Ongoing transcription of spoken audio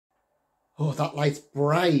Oh, that light's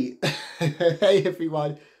bright. Hey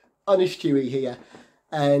everyone, Honest Hughie here.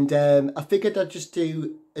 And I figured I'd just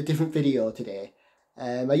do a different video today.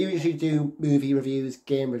 I usually do movie reviews,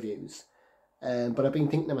 game reviews. But I've been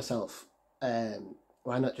thinking to myself,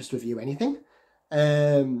 why not just review anything?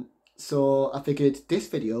 So I figured this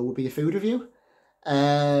video will be a food review.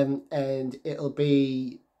 And it'll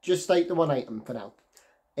be just like the one item for now.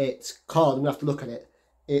 It's called, I'm going to have to look at it.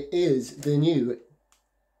 It is the new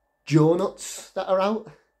Jonuts that are out.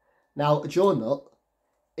 Now, a Jonut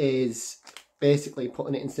is basically,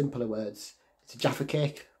 putting it in simpler words, it's a Jaffa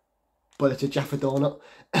cake, but it's a Jaffa donut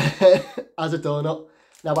as a donut.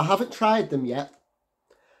 Now, I haven't tried them yet,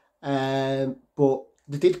 but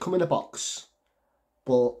they did come in a box,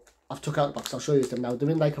 but I've took out the box. I'll show you them now. They're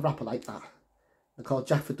in like a wrapper like that. They're called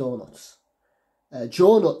Jaffa donuts.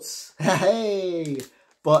 Jonuts, hey!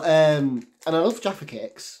 But, and I love Jaffa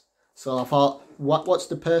cakes. So I thought, what's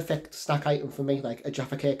the perfect snack item for me? Like a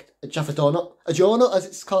Jaffa cake, a Jaffa donut, a Jonut as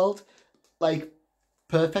it's called. Like,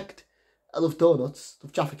 perfect. I love donuts,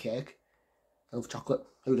 love Jaffa cake. I love chocolate.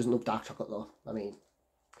 Who doesn't love dark chocolate though? I mean,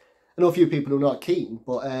 I know a few people who are not keen,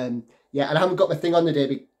 but yeah, and I haven't got my thing on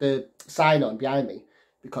today, the sign on behind me,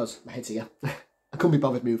 because my head's here. I couldn't be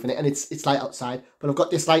bothered moving it, and it's light outside, but I've got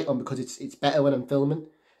this light on because it's better when I'm filming.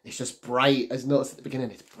 It's just bright, as noticed at the beginning,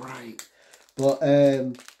 it's bright. But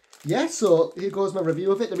yeah, so here goes my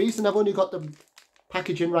review of it. The reason I've only got the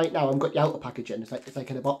packaging right now, I've got the outer packaging, it's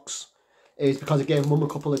like in a box, is because I gave Mum a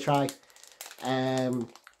couple a try. Her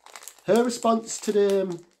response to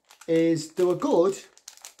them is they were good,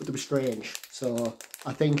 but they were strange. So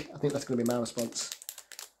I think that's going to be my response.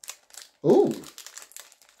 Oh,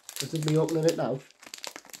 this is me opening it now.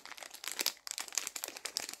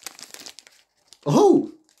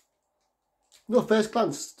 Oh, no, first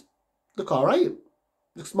glance, look all right.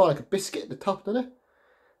 Looks more like a biscuit at the top, doesn't it?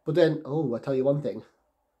 But then, oh, I'll tell you one thing.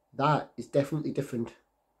 That is definitely different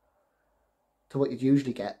to what you'd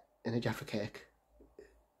usually get in a Jaffa cake.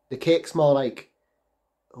 The cake's more like,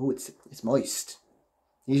 oh, it's moist.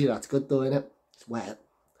 Usually that's good though, isn't it? It's wet.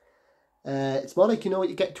 It's more like, you know what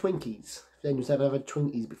you get Twinkies. If anyone's ever had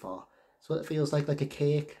Twinkies before. That's what it feels like a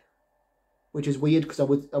cake. Which is weird because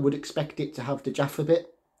I would expect it to have the Jaffa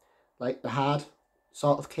bit. Like the hard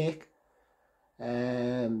sort of cake.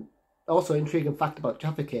 Also, intriguing fact about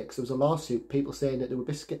Jaffa cakes, there was a lawsuit, people saying that they were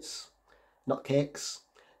biscuits, not cakes.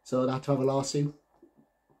 So they had to have a lawsuit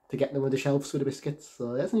to get them on the shelves with the biscuits.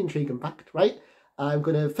 So that's an intriguing fact, right?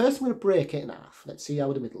 First I'm gonna break it in half. Let's see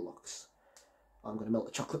how the middle looks. I'm gonna melt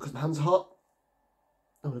the chocolate because my hands are hot.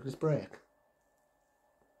 Oh, look at this break.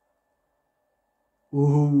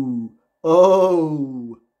 Ooh,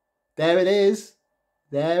 oh, there it is.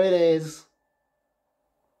 There it is.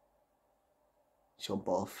 Show them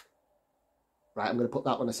both. Right, I'm going to put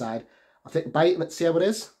that one aside. I'll take a bite and let's see how it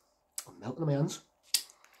is. I'm melting on my hands.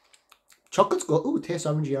 Chocolate's good. Ooh, it tastes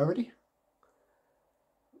orangey already.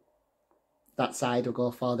 That side will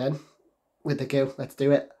go for then. With the goo. Let's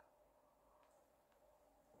do it.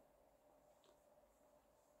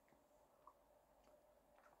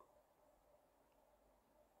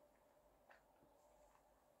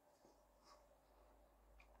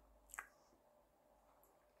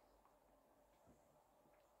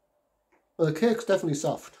 Well, the cake's definitely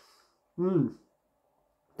soft.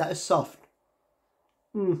 That is soft.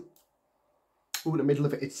 Ooh, the middle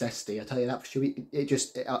of it, it's zesty. I tell you that for sure.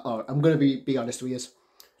 I'm going to be honest with you. It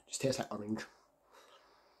just tastes like orange.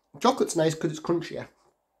 Chocolate's nice because it's crunchier.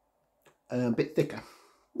 A bit thicker.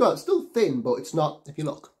 Well, it's still thin, but it's not, if you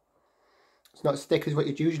look, it's not as thick as what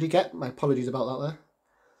you'd usually get. My apologies about that there.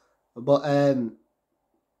 But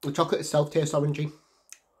the chocolate itself tastes orangey.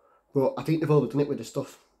 But I think they've overdone it with the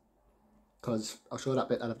stuff. Because I'll show that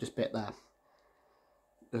bit that I've just bit there.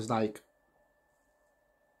 There's like,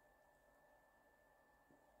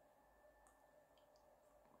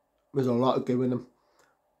 there's a lot of goo in them.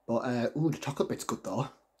 But, ooh, the chocolate bit's good though.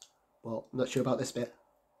 But I'm not sure about this bit.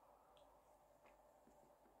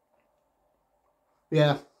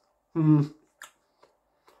 Yeah. They're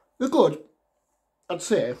good. I'd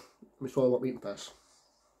say. Let me swallow what I'm eating first.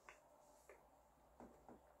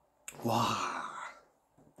 Wow.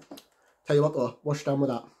 Tell you what though, wash down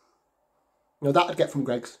with that. You know, that I'd get from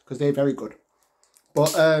Greggs, because they're very good.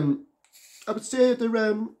 But, I would say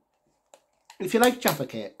they're, if you like Jaffa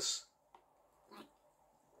cakes,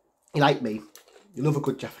 you like me, you love a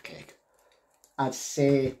good Jaffa cake, I'd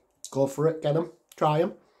say go for it, get them, try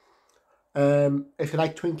them. If you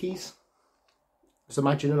like Twinkies, just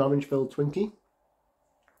imagine an orange-filled Twinkie,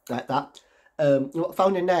 like that. You know what I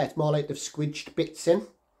found in there, it's more like they've squidged bits in.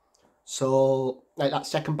 So, like that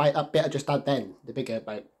second bite, that bit I just had then, the bigger,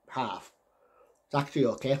 about half, It's actually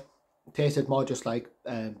okay. It tasted more just like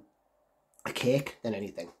a cake than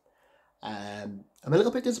anything. I'm a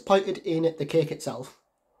little bit disappointed in the cake itself.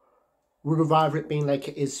 Would have rather it been like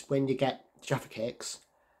it is when you get Jaffa cakes.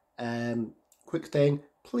 Quick thing,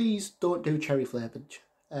 please don't do cherry flavoured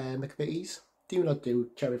McVitie's. Do not do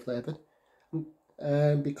cherry flavoured.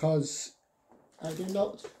 Because I do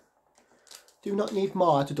not need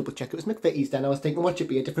more to double check. It was McVitie's then. I was thinking, watch it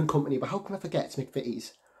be a different company, but how can I forget it's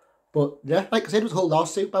McVitie's? But yeah, like I said, there was a whole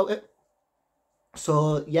lawsuit about it.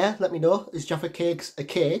 So yeah, let me know. Is Jaffa cakes a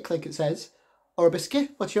cake, like it says, or a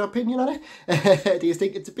biscuit? What's your opinion on it? Do you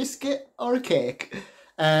think it's a biscuit or a cake?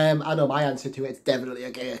 I know my answer to it. It's definitely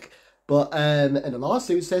a cake. But and the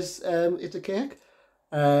lawsuit says it's a cake.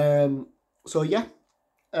 So yeah,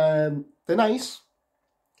 they're nice.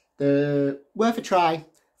 They're worth a try.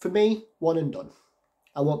 For me, one and done.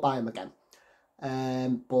 I won't buy them again.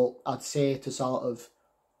 But I'd say to sort of,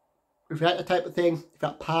 if you like the type of thing, if you're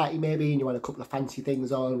at a party maybe and you want a couple of fancy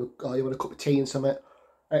things on, or you want a cup of tea and something,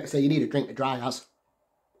 like I say, you need a drink to dry as.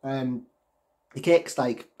 The cake's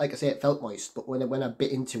like I say, it felt moist, but when I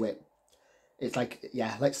bit into it, it's like,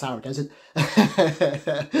 yeah, like Sahara Desert.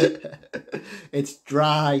 It's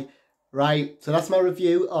dry. Right, so that's my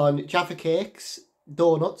review on Jaffa Cakes,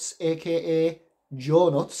 Donuts, aka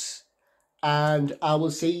Jonuts. And I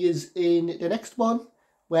will see you in the next one,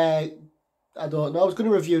 where, I don't know, I was going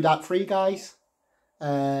to review that Free Guys.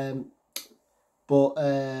 But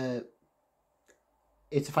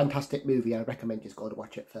it's a fantastic movie. I recommend you go to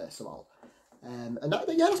watch it first of all. And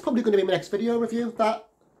yeah, that's probably going to be my next video review of that.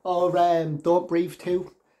 Or Don't Breathe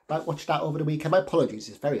 2. Might watch that over the weekend. My apologies,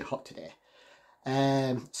 it's very hot today.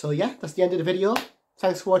 So yeah, that's the end of the video.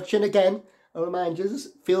 Thanks for watching again. I remind you,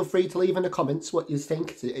 feel free to leave in the comments what you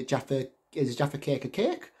think. Is Jaffa cake a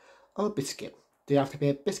cake or a biscuit? Do you have to be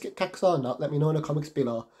a biscuit cakes or not? Let me know in the comments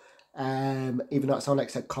below. Even though it sounds like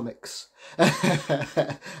I said comics.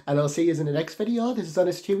 And I'll see you in the next video. This is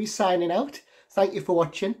Honest Hughie signing out. Thank you for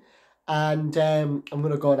watching. And I'm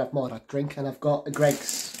going to go and have more of that drink. And I've got a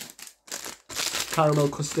Greg's caramel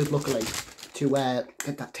custard, luckily, to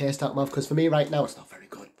get that taste out of my mouth. Because for me right now, it's not very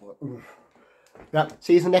good. But yeah,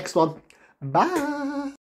 see you in the next one. Bye.